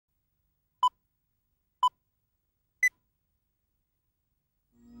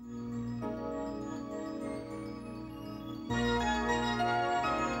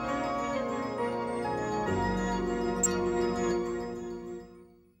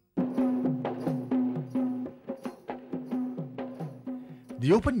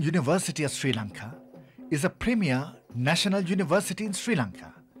The Open University of Sri Lanka is a premier national university in Sri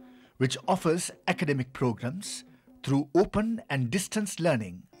Lanka which offers academic programs through open and distance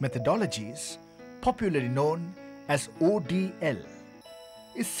learning methodologies, popularly known as ODL.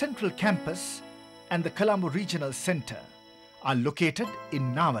 Its central campus and the Colombo Regional Centre are located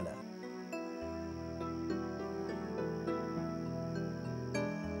in Navala.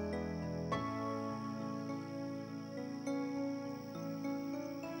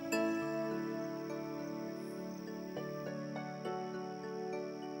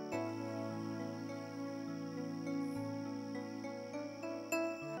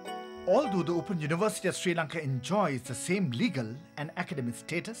 Although the Open University of Sri Lanka enjoys the same legal and academic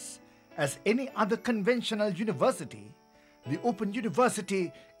status as any other conventional university, the Open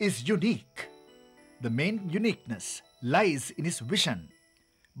University is unique. The main uniqueness lies in its vision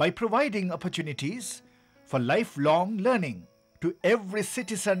by providing opportunities for lifelong learning to every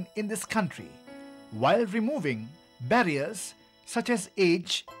citizen in this country while removing barriers such as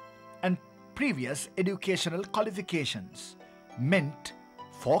age and previous educational qualifications meant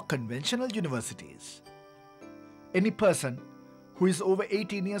for conventional universities. Any person who is over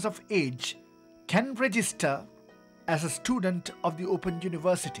 18 years of age can register as a student of the Open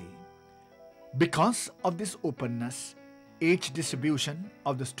University. Because of this openness, age distribution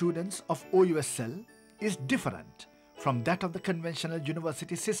of the students of OUSL is different from that of the conventional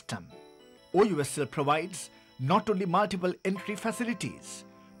university system. OUSL provides not only multiple entry facilities,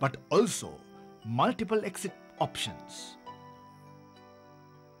 but also multiple exit options.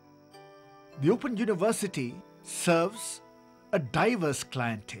 The Open University serves a diverse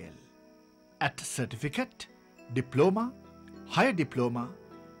clientele at certificate, diploma, higher diploma,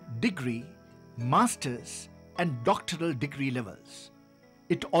 degree, master's and doctoral degree levels.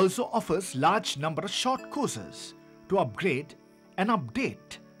 It also offers large number of short courses to upgrade and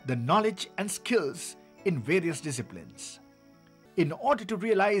update the knowledge and skills in various disciplines. In order to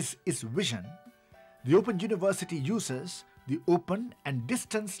realize its vision, the Open University uses the open and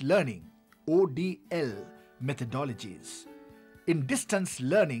distance learning ODL methodologies. In distance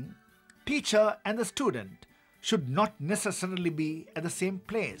learning, teacher and the student should not necessarily be at the same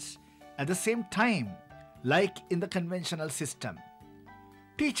place at the same time like in the conventional system.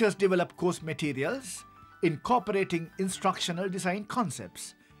 Teachers develop course materials incorporating instructional design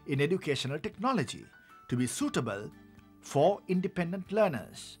concepts in educational technology to be suitable for independent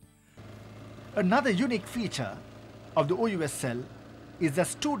learners. Another unique feature of the OUSL is that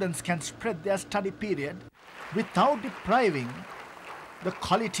students can spread their study period without depriving the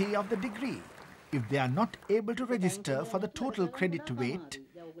quality of the degree if they are not able to register for the total credit weight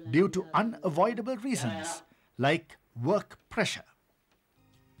due to unavoidable reasons like work pressure.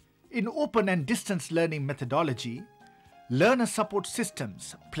 In open and distance learning methodology, learner support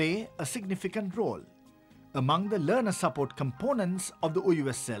systems play a significant role. Among the learner support components of the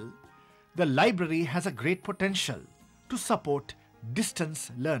OUSL, the library has a great potential to support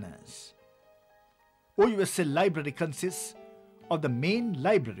distance learners. OUSL library consists of the main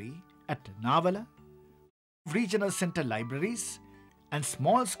library at Navala, regional center libraries and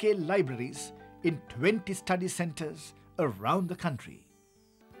small-scale libraries in 20 study centers around the country.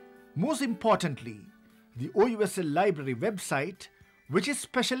 Most importantly, the OUSL library website, which is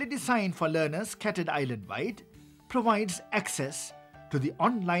specially designed for learners scattered island-wide, provides access to the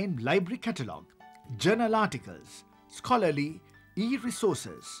online library catalog, journal articles, scholarly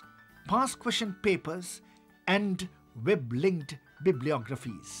e-resources, past question papers and web-linked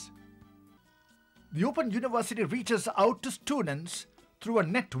bibliographies. The Open University reaches out to students through a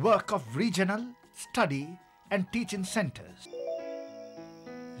network of regional, study and teaching centers.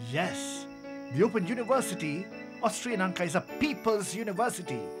 Yes, the Open University of Sri Lanka is a people's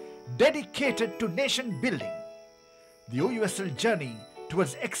university dedicated to nation building. The OUSL journey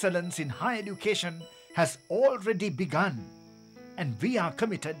towards excellence in higher education has already begun, and we are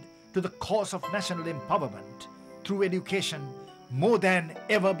committed to the cause of national empowerment through education more than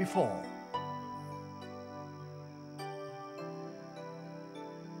ever before.